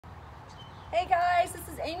Hey guys, this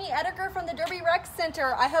is Amy Edgar from the Derby Rec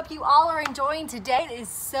Center. I hope you all are enjoying today. It is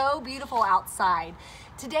so beautiful outside.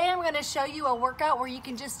 Today I'm going to show you a workout where you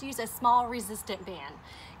can just use a small resistant band.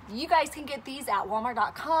 You guys can get these at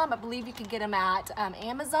walmart.com. I believe you can get them at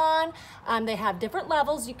Amazon. They have different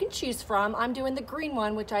levels you can choose from. I'm doing the green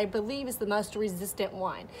one, which I believe is the most resistant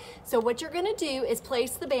one. So what you're going to do is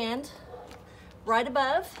place the band right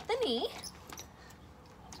above the knee,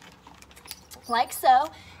 like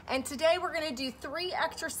so. And today we're going to do 3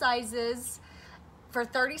 exercises for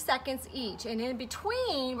 30 seconds each. And in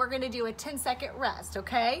between, we're going to do a 10-second rest,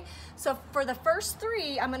 okay? So for the first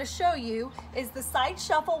 3, I'm going to show you is the side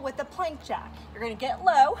shuffle with the plank jack. You're going to get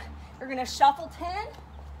low. You're going to shuffle 10,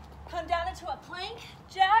 come down into a plank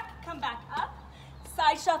jack, come back up,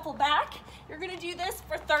 side shuffle back. You're going to do this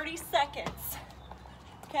for 30 seconds,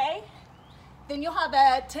 okay? Then you'll have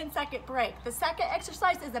a 10-second break. The second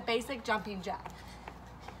exercise is a basic jumping jack.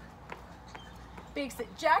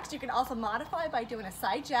 Basic jacks you can also modify by doing a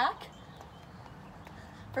side jack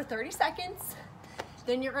for 30 seconds.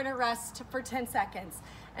 Then you're going to rest for 10 seconds.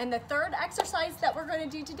 And the third exercise that we're going to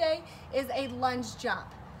do today is a lunge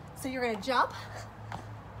jump. So you're going to jump.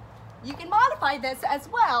 You can modify this as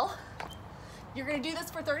well. You're going to do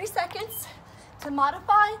this for 30 seconds. To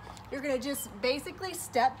modify, you're going to just basically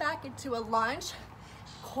step back into a lunge,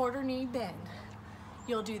 quarter knee bend.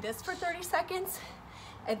 You'll do this for 30 seconds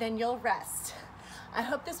and then you'll rest. I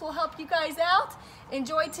hope this will help you guys out.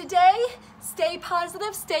 Enjoy today, stay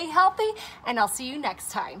positive, stay healthy, and I'll see you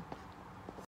next time.